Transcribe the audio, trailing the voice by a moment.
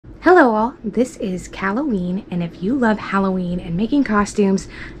Hello all, this is Halloween, and if you love Halloween and making costumes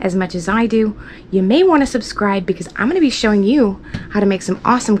as much as I do, you may want to subscribe because I'm going to be showing you how to make some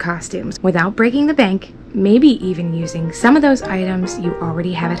awesome costumes without breaking the bank, maybe even using some of those items you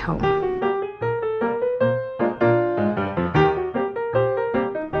already have at home.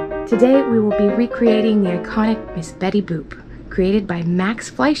 Today we will be recreating the iconic Miss Betty Boop, created by Max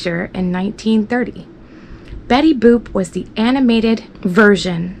Fleisher in 1930. Betty Boop was the animated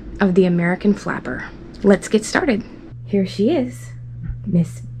version of the American Flapper. Let's get started. Here she is,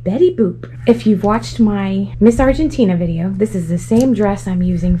 Miss Betty Boop. If you've watched my Miss Argentina video, this is the same dress I'm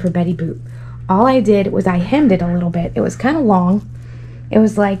using for Betty Boop. All I did was I hemmed it a little bit. It was kind of long. It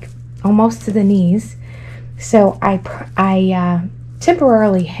was like almost to the knees. So I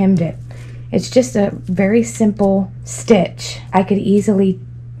temporarily hemmed it. It's just a very simple stitch I could easily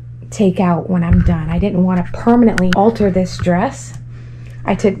take out when I'm done. I didn't want to permanently alter this dress.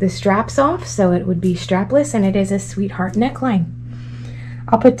 I took the straps off so it would be strapless, and it is a sweetheart neckline.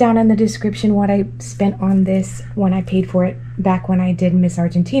 I'll put down in the description what I spent on this when I paid for it back when I did Miss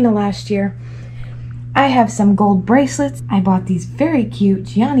Argentina last year. I have some gold bracelets. I bought these very cute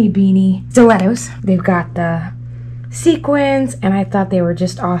Giani Bini stilettos. They've got the sequins, and I thought they were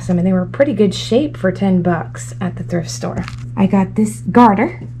just awesome, and they were pretty good shape for 10 bucks at the thrift store. I got this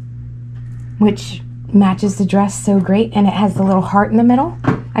garter, which matches the dress so great, and it has the little heart in the middle.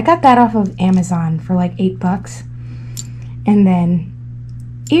 I got that off of Amazon for like 8 bucks. And then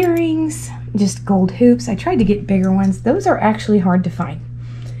earrings, just gold hoops. I tried to get bigger ones. Those are actually hard to find.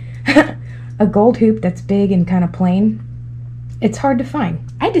 A gold hoop that's big and kind of plain, it's hard to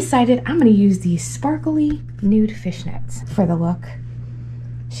find. I decided I'm going to use these sparkly nude fishnets for the look.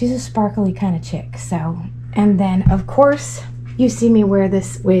 She's a sparkly kind of chick, so. And then, of course, you see me wear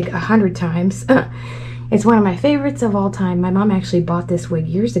this wig 100 times. It's one of my favorites of all time. My mom actually bought this wig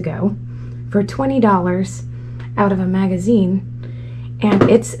years ago for $20 out of a magazine, and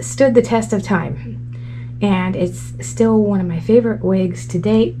it's stood the test of time. And it's still one of my favorite wigs to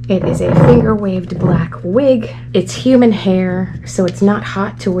date. It is a finger-waved black wig. It's human hair, so it's not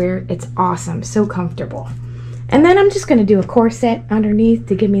hot to wear. It's awesome, so comfortable. And then I'm just gonna do a corset underneath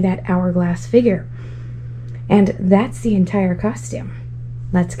to give me that hourglass figure. And that's the entire costume.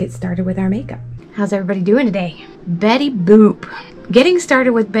 Let's get started with our makeup. How's everybody doing today? Betty Boop. Getting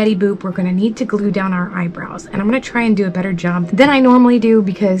started with Betty Boop, we're gonna need to glue down our eyebrows. And I'm gonna try and do a better job than I normally do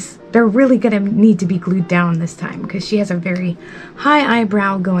because they're really gonna need to be glued down this time because she has a very high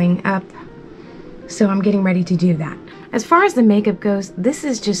eyebrow going up. So I'm getting ready to do that. As far as the makeup goes, this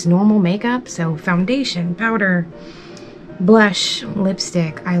is just normal makeup. So foundation, powder, blush,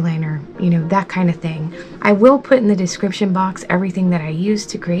 lipstick, eyeliner, you know, that kind of thing. I will put in the description box everything that I used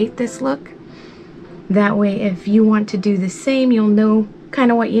to create this look. That way, if you want to do the same, you'll know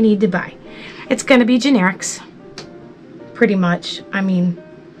kind of what you need to buy. It's going to be generics, pretty much. I mean,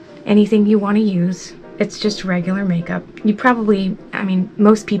 anything you want to use. It's just regular makeup. You probably, I mean,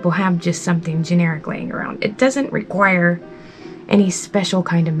 most people have just something generic laying around. It doesn't require any special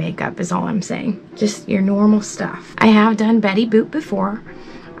kind of makeup is all I'm saying. Just your normal stuff. I have done Betty Boop before.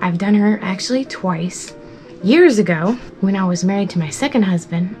 I've done her actually twice. Years ago, when I was married to my second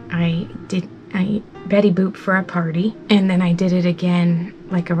husband, I Betty Boop for a party, and then I did it again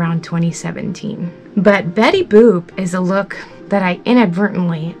like around 2017. But Betty Boop is a look that I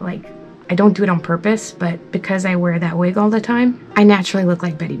inadvertently, like, I don't do it on purpose, but because I wear that wig all the time, I naturally look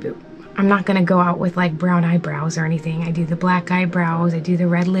like Betty Boop. I'm not gonna go out with like brown eyebrows or anything. I do the black eyebrows, I do the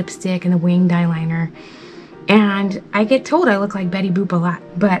red lipstick and the winged eyeliner. And I get told I look like Betty Boop a lot,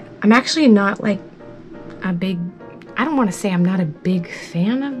 but I'm actually not like a big, I don't want to say I'm not a big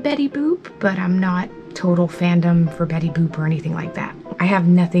fan of Betty Boop, but I'm not total fandom for Betty Boop or anything like that. I have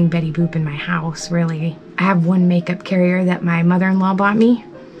nothing Betty Boop in my house, really. I have one makeup carrier that my mother-in-law bought me,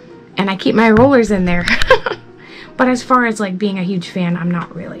 and I keep my rollers in there. But as far as like being a huge fan, I'm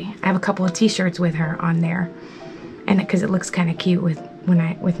not really. I have a couple of t-shirts with her on there, and because it looks kind of cute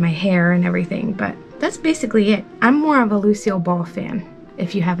with my hair and everything, but that's basically it. I'm more of a Lucille Ball fan,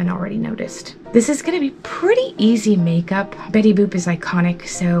 if you haven't already noticed. This is gonna be pretty easy makeup. Betty Boop is iconic,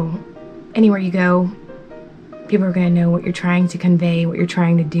 so anywhere you go, people are gonna know what you're trying to convey, what you're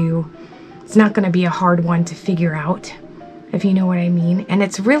trying to do. It's not gonna be a hard one to figure out, if you know what I mean. And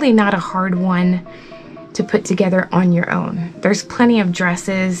it's really not a hard one to put together on your own. There's plenty of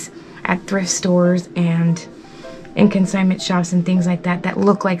dresses at thrift stores and in consignment shops and things like that that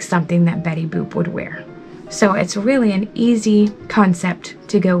look like something that Betty Boop would wear. So it's really an easy concept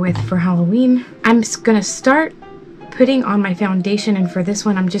to go with for Halloween. I'm gonna start putting on my foundation, and for this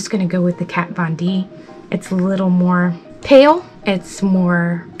one I'm just gonna go with the Kat Von D. It's a little more pale It's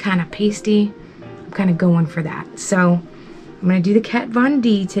more kind of pasty. I'm kind of going for that. So I'm going to do the Kat Von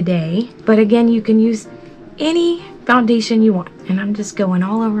D today. But again, you can use any foundation you want. And I'm just going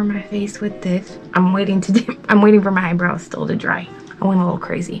all over my face with this. I'm waiting for my eyebrows still to dry. I went a little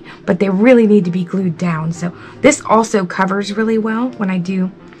crazy, but they really need to be glued down. So this also covers really well when I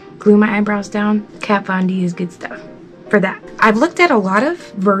do glue my eyebrows down. Kat Von D is good stuff for that. I've looked at a lot of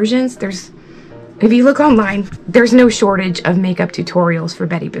versions. If you look online, there's no shortage of makeup tutorials for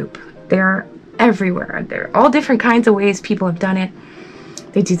Betty Boop. They're everywhere. They're all different kinds of ways people have done it.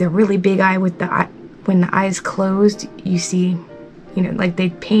 They do the really big eye with the eye. When the eye's closed, you see, you know, like they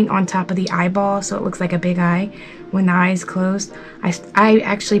paint on top of the eyeball so it looks like a big eye when the eye is closed. I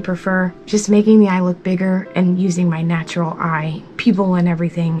actually prefer just making the eye look bigger and using my natural eye, pupil and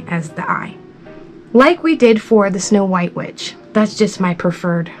everything as the eye. Like we did for the Snow White Witch. That's just my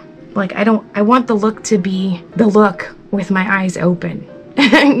preferred. Like I want the look to be the look with my eyes open.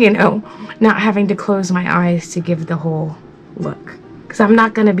 You know, not having to close my eyes to give the whole look. Because I'm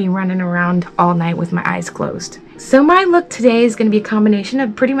not going to be running around all night with my eyes closed. So my look today is going to be a combination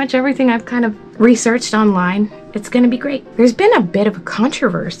of pretty much everything I've kind of researched online. It's going to be great. There's been a bit of a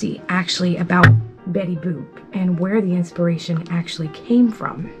controversy actually about Betty Boop and where the inspiration actually came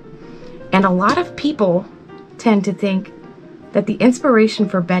from. And a lot of people tend to think that the inspiration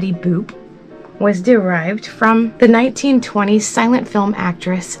for Betty Boop was derived from the 1920s silent film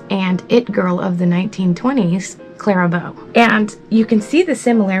actress and it girl of the 1920s, Clara Bow. And you can see the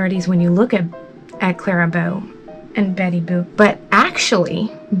similarities when you look at Clara Bow and Betty Boop. But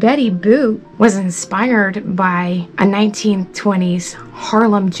actually, Betty Boop was inspired by a 1920s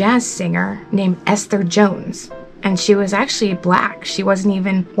Harlem jazz singer named Esther Jones. And she was actually black. She wasn't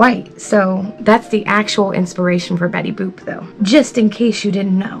even white. So that's the actual inspiration for Betty Boop though, just in case you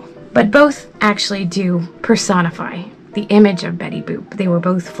didn't know. But both actually do personify the image of Betty Boop. They were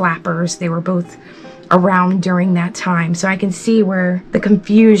both flappers. They were both around during that time. So I can see where the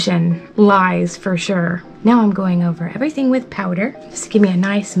confusion lies for sure. Now I'm going over everything with powder just to give me a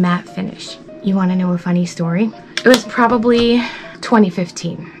nice matte finish. You want to know a funny story? It was probably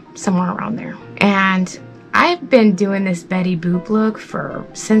 2015, somewhere around there. And I've been doing this Betty Boop look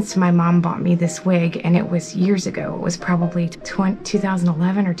since my mom bought me this wig, and it was years ago. It was probably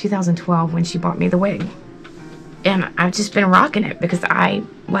 2011 or 2012 when she bought me the wig. And I've just been rocking it because I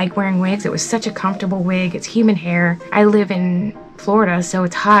like wearing wigs. It was such a comfortable wig. It's human hair. I live in Florida, so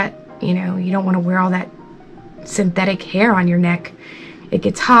it's hot. You know, you don't want to wear all that synthetic hair on your neck. It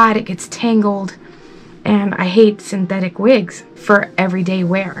gets hot, it gets tangled, and I hate synthetic wigs for everyday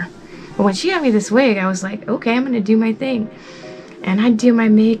wear. But when she got me this wig, I was like, okay, I'm gonna do my thing. And I'd do my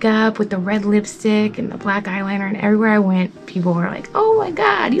makeup with the red lipstick and the black eyeliner, and everywhere I went, people were like, oh my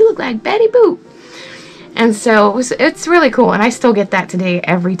God, you look like Betty Boop. And so it's really cool, and I still get that today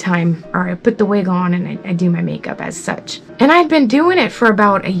every time, or I put the wig on and I do my makeup as such. And I'd been doing it for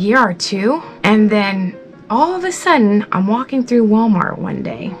about a year or two, and then all of a sudden, I'm walking through Walmart one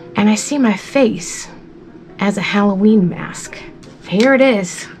day, and I see my face as a Halloween mask. Here it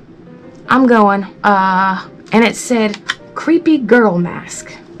is. I'm going, and it said, creepy girl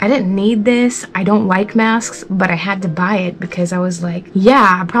mask. I didn't need this. I don't like masks, but I had to buy it because I was like,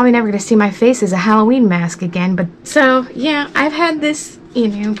 yeah, I'm probably never gonna see my face as a Halloween mask again. But so yeah, I've had this, you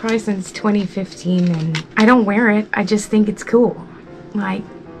know, probably since 2015, and I don't wear it. I just think it's cool. Like,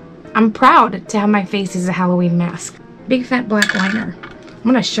 I'm proud to have my face as a Halloween mask. Big fat black liner. I'm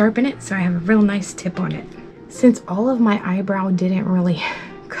gonna sharpen it so I have a real nice tip on it. Since all of my eyebrow didn't really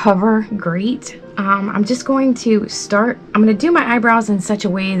cover great, I'm just going to start. I'm going to do my eyebrows in such a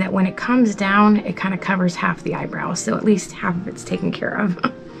way that when it comes down, it kind of covers half the eyebrow, so at least half of it's taken care of.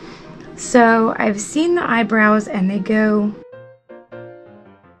 So I've seen the eyebrows, and they go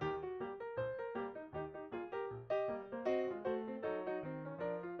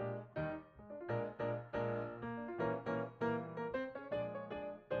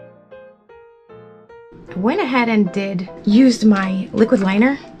I went ahead and used my liquid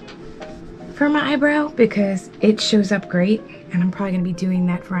liner for my eyebrow because it shows up great, and I'm probably going to be doing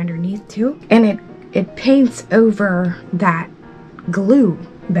that for underneath too. And it paints over that glue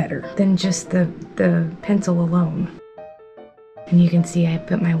better than just the pencil alone. And you can see I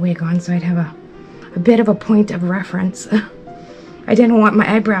put my wig on so I'd have a bit of a point of reference. I didn't want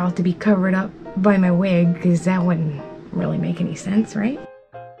my eyebrow to be covered up by my wig because that wouldn't really make any sense, right?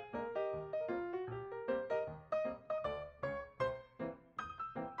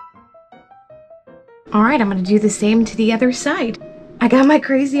 Alright, I'm going to do the same to the other side. I got my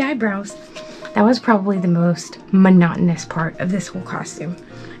crazy eyebrows. That was probably the most monotonous part of this whole costume.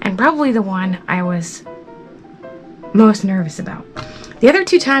 And probably the one I was most nervous about. The other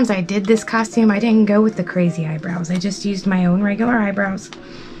 2 times I did this costume, I didn't go with the crazy eyebrows. I just used my own regular eyebrows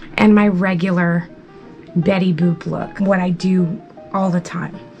and my regular Betty Boop look, what I do all the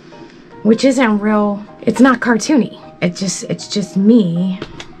time, which isn't real, it's not cartoony. It's just me,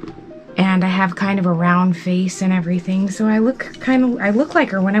 and I have kind of a round face and everything, so I look like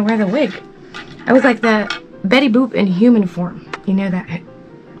her when I wear the wig. I look like the Betty Boop in human form. You know, that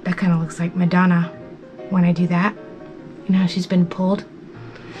kind of looks like Madonna when I do that. You know how she's been pulled?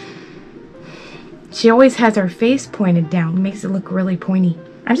 She always has her face pointed down, makes it look really pointy.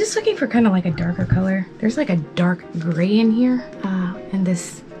 I'm just looking for kind of like a darker color. There's like a dark gray in here, and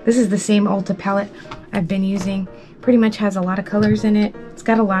this is the same Ulta palette I've been using. Pretty much has a lot of colors in it. It's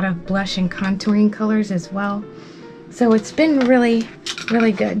got a lot of blush and contouring colors as well. So it's been really,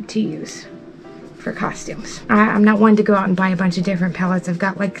 really good to use for costumes. I'm not one to go out and buy a bunch of different palettes. I've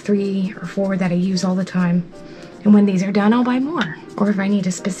got like 3 or 4 that I use all the time. And when these are done, I'll buy more. Or if I need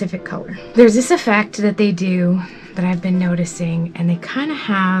a specific color. There's this effect that they do that I've been noticing, and they kind of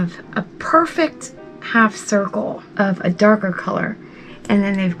have a perfect half circle of a darker color, and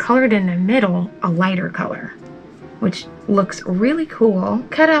then they've colored in the middle a lighter color, which looks really cool.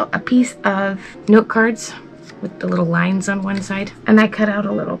 Cut out a piece of note cards with the little lines on one side, and I cut out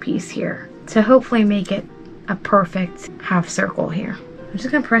a little piece here to hopefully make it a perfect half circle here. I'm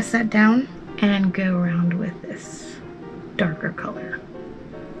just gonna press that down and go around with this darker color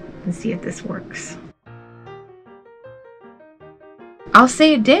and see if this works. I'll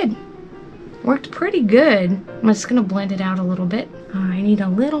say it did. Worked pretty good. I'm just gonna blend it out a little bit. I need a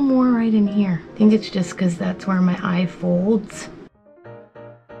little more right in here. I think it's just because that's where my eye folds.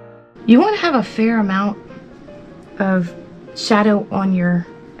 You want to have a fair amount of shadow on your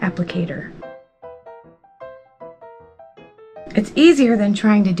applicator. It's easier than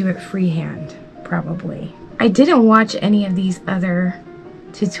trying to do it freehand, probably. I didn't watch any of these other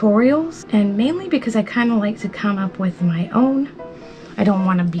tutorials, and mainly because I kind of like to come up with my own. I don't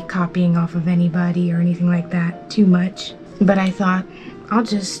want to be copying off of anybody or anything like that too much. But I thought I'll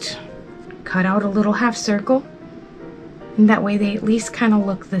just cut out a little half circle, and that way they at least kind of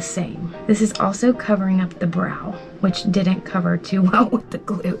look the same. This is also covering up the brow, which didn't cover too well with the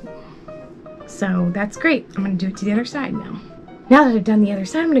glue. So that's great. I'm going to do it to the other side now. Now that I've done the other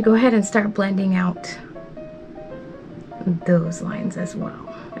side, I'm going to go ahead and start blending out those lines as well.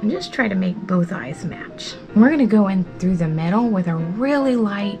 And just try to make both eyes match. We're going to go in through the middle with a really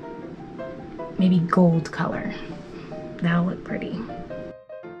light, maybe gold color. That'll look pretty.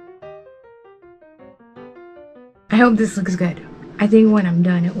 I hope this looks good. I think when I'm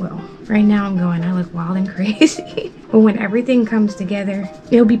done it will. Right now I'm going, I look wild and crazy. But when everything comes together,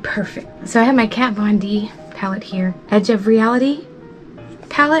 it'll be perfect. So I have my Kat Von D palette here. Edge of Reality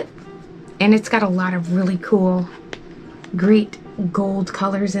palette. And it's got a lot of really cool, great gold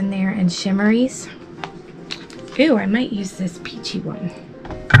colors in there and shimmeries. Ooh, I might use this peachy one.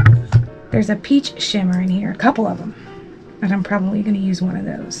 There's a peach shimmer in here, a couple of them. But I'm probably going to use one of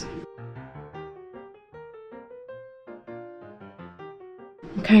those.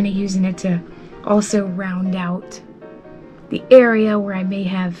 I'm kind of using it to also round out the area where I may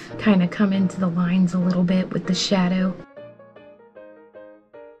have kind of come into the lines a little bit with the shadow.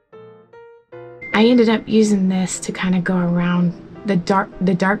 I ended up using this to kind of go around the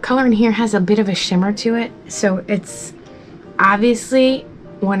dark color in here. Has a bit of a shimmer to it, so it's obviously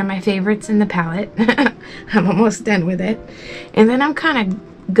one of my favorites in the palette. I'm almost done with it. And then I'm kind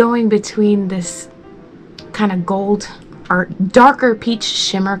of going between this kind of gold or darker peach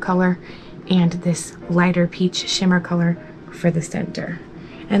shimmer color and this lighter peach shimmer color for the center.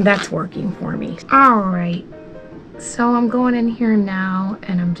 And that's working for me. All right. So I'm going in here now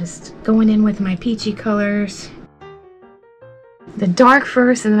and I'm just going in with my peachy colors. The dark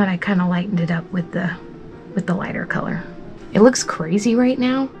first, and then I kind of lightened it up with the lighter color. It looks crazy right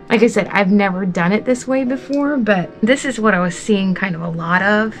now. Like I said, I've never done it this way before, but this is what I was seeing kind of a lot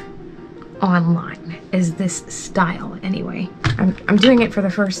of online, is this style anyway. I'm doing it for the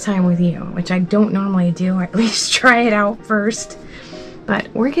first time with you, which I don't normally do. I at least try it out first. But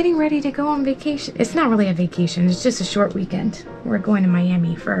we're getting ready to go on vacation. It's not really a vacation, it's just a short weekend. We're going to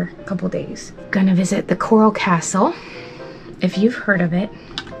Miami for a couple days. Gonna visit the Coral Castle, if you've heard of it.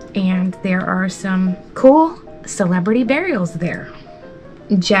 And there are some cool celebrity burials there.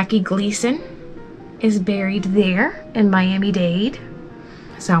 Jackie Gleason is buried there in Miami-Dade.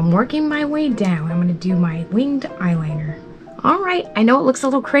 So I'm working my way down. I'm gonna do my winged eyeliner. All right, I know it looks a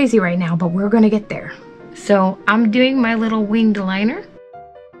little crazy right now, but we're gonna get there. So I'm doing my little winged liner.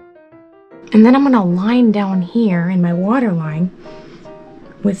 And then I'm gonna line down here in my waterline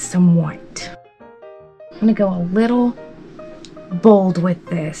with some white. gonna go a little bold with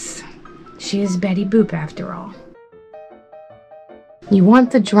this. She is Betty Boop after all. You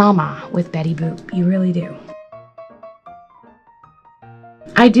want the drama with Betty Boop, you really do.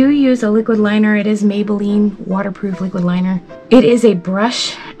 I do use a liquid liner. It is Maybelline waterproof liquid liner. It is a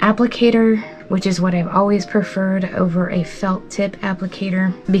brush applicator, which is what I've always preferred over a felt tip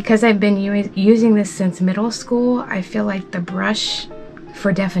applicator. Because I've been using this since middle school, I feel like the brush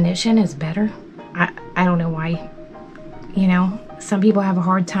for definition is better. I don't know why. You know, some people have a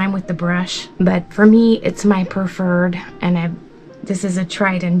hard time with the brush, but for me, it's my preferred, and this is a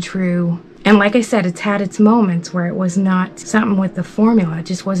tried and true. And like I said, it's had its moments where it was not something with the formula. It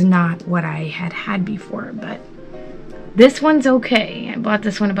just was not what I had before, but this one's okay. I bought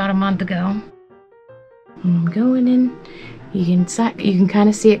this one about a month ago. I'm going in. You can kind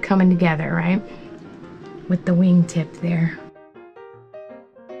of see it coming together, right? With the wingtip there.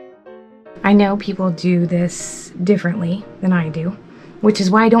 I know people do this differently than I do, which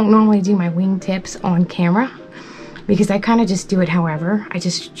is why I don't normally do my wingtips on camera. Because I kind of just do it however. I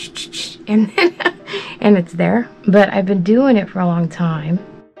just and then and it's there. But I've been doing it for a long time.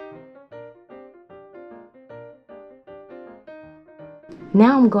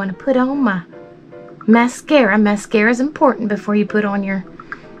 Now I'm going to put on my mascara. Mascara is important before you put on your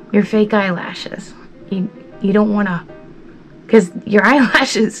fake eyelashes. You don't want to, because your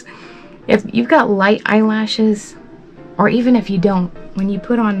eyelashes, if you've got light eyelashes, or even if you don't, when you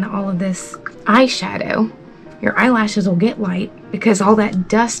put on all of this eyeshadow, your eyelashes will get light because all that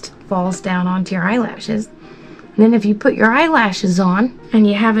dust falls down onto your eyelashes. And then if you put your eyelashes on and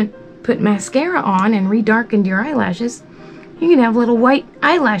you haven't put mascara on and redarkened your eyelashes, you can have little white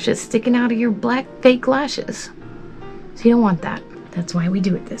eyelashes sticking out of your black fake lashes. So you don't want that. That's why we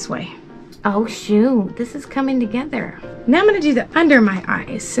do it this way. Oh shoot, this is coming together. Now I'm gonna do the under my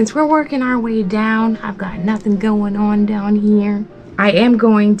eyes. Since we're working our way down, I've got nothing going on down here. I am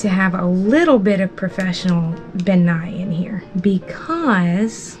going to have a little bit of professional Bini in here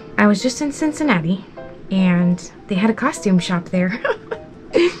because I was just in Cincinnati and they had a costume shop there.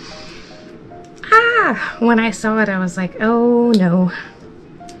 When I saw it, I was like, oh no.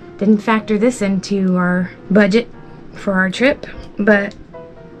 Didn't factor this into our budget for our trip, but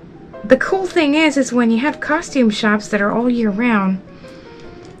the cool thing is when you have costume shops that are all year round,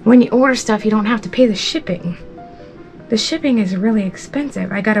 when you order stuff, you don't have to pay the shipping. The shipping is really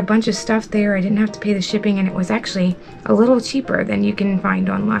expensive. I got a bunch of stuff there. I didn't have to pay the shipping, and it was actually a little cheaper than you can find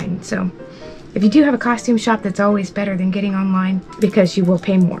online. So if you do have a costume shop, that's always better than getting online because you will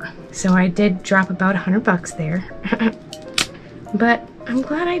pay more. So I did drop about $100 there. But I'm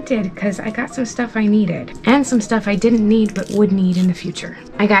glad I did because I got some stuff I needed and some stuff I didn't need but would need in the future.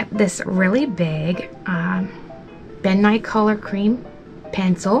 I got this really big Bini color cream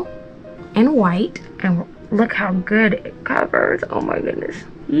pencil in white, and look how good it covers. Oh my goodness.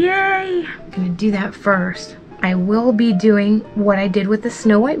 Yay! I'm gonna do that first. I will be doing what I did with the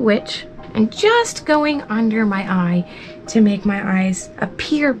Snow White Witch and just going under my eye to make my eyes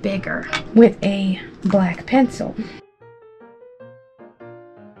appear bigger with a black pencil.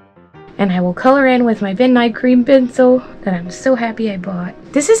 And I will color in with my Bini cream pencil that I'm so happy I bought.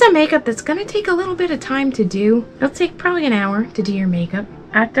 This is a makeup that's gonna take a little bit of time to do. It'll take probably an hour to do your makeup.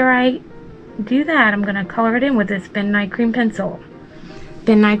 After I do that, I'm gonna color it in with this Bini cream pencil.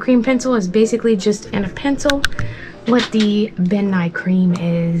 Bini cream pencil is basically just in a pencil what the Bini cream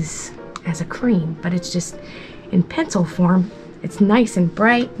is as a cream, but it's just in pencil form. It's nice and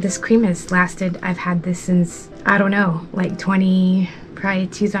bright. This cream has lasted, I've had this since, I don't know, like probably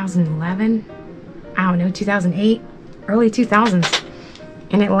 2011, I don't know, 2008, early 2000s,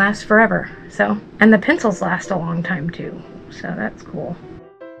 and it lasts forever. So, and the pencils last a long time too, so that's cool.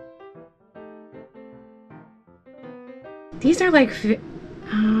 These are like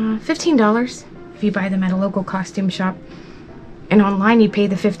 $15 if you buy them at a local costume shop, and online you pay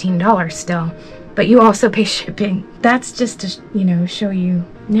the $15 still, but you also pay shipping. That's just to, you know, show you.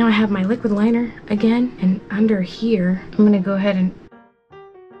 Now I have my liquid liner again, and under here I'm gonna go ahead and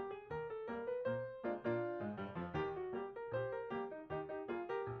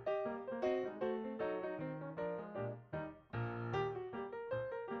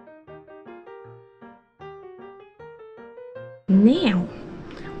now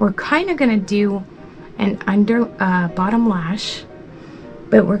we're kind of gonna do an under bottom lash,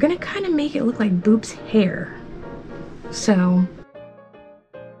 but we're gonna kind of make it look like Boop's hair. So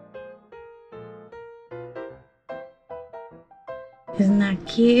isn't that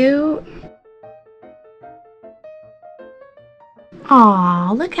cute?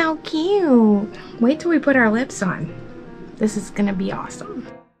 Aw, look how cute. Wait till we put our lips on. This is gonna be awesome.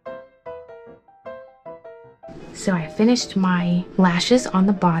 So I finished my lashes on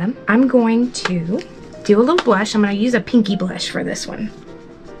the bottom. I'm going to do a little blush. I'm going to use a pinky blush for this one.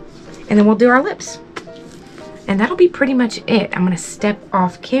 And then we'll do our lips. And that'll be pretty much it. I'm going to step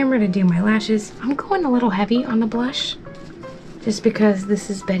off camera to do my lashes. I'm going a little heavy on the blush, just because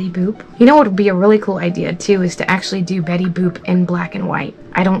this is Betty Boop. You know what would be a really cool idea too is to actually do Betty Boop in black and white.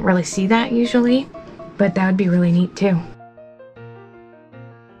 I don't really see that usually, but that would be really neat too.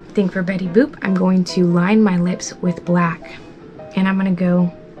 I think for Betty Boop, I'm going to line my lips with black. And I'm going to go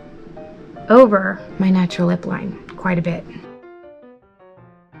over my natural lip line quite a bit.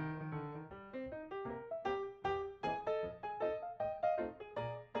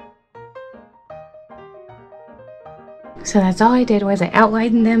 So that's all I did was I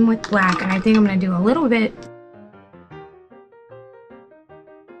outlined them with black, and I think I'm going to do a little bit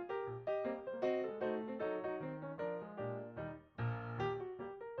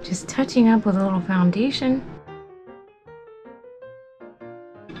just touching up with a little foundation.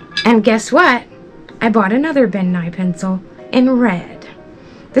 And guess what? I bought another Ben Nye pencil in red.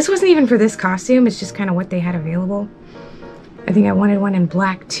 This wasn't even for this costume, it's just kind of what they had available. I think I wanted one in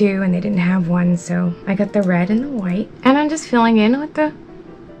black too, and they didn't have one, so I got the red and the white. And I'm just filling in with the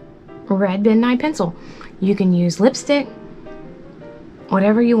red Ben Nye pencil. You can use lipstick,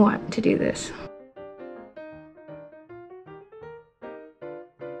 whatever you want to do this.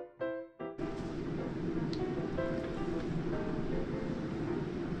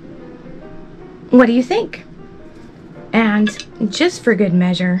 What do you think? And just for good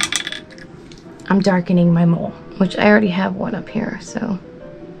measure, I'm darkening my mole, which I already have one up here. So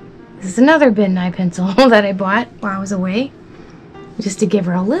this is another Ben Nye pencil that I bought while I was away, just to give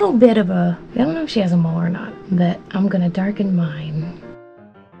her a little bit of a, I don't know if she has a mole or not, but I'm gonna darken mine.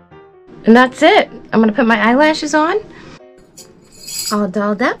 And that's it. I'm gonna put my eyelashes on, all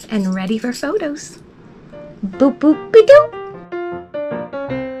dolled up and ready for photos. Boop boop be doop.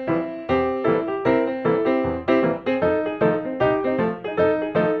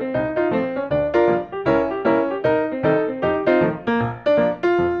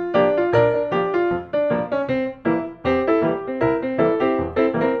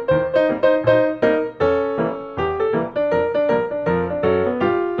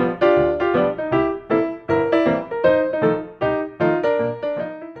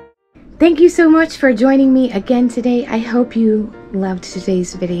 Thank you so much for joining me again today. I hope you loved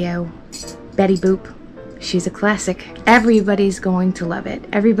today's video. Betty Boop, she's a classic. Everybody's going to love it.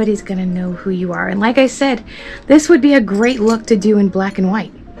 Everybody's gonna know who you are. And like I said, this would be a great look to do in black and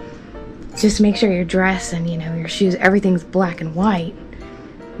white. Just make sure your dress and, you know, your shoes, everything's black and white.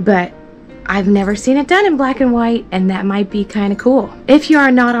 But I've never seen it done in black and white, and that might be kind of cool. If you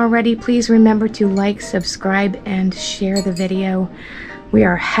are not already, please remember to like, subscribe, and share the video. We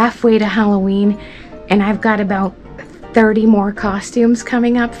are halfway to Halloween, and I've got about 30 more costumes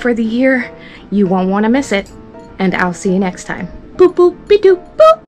coming up for the year. You won't want to miss it, and I'll see you next time. Boop boop be doop boop.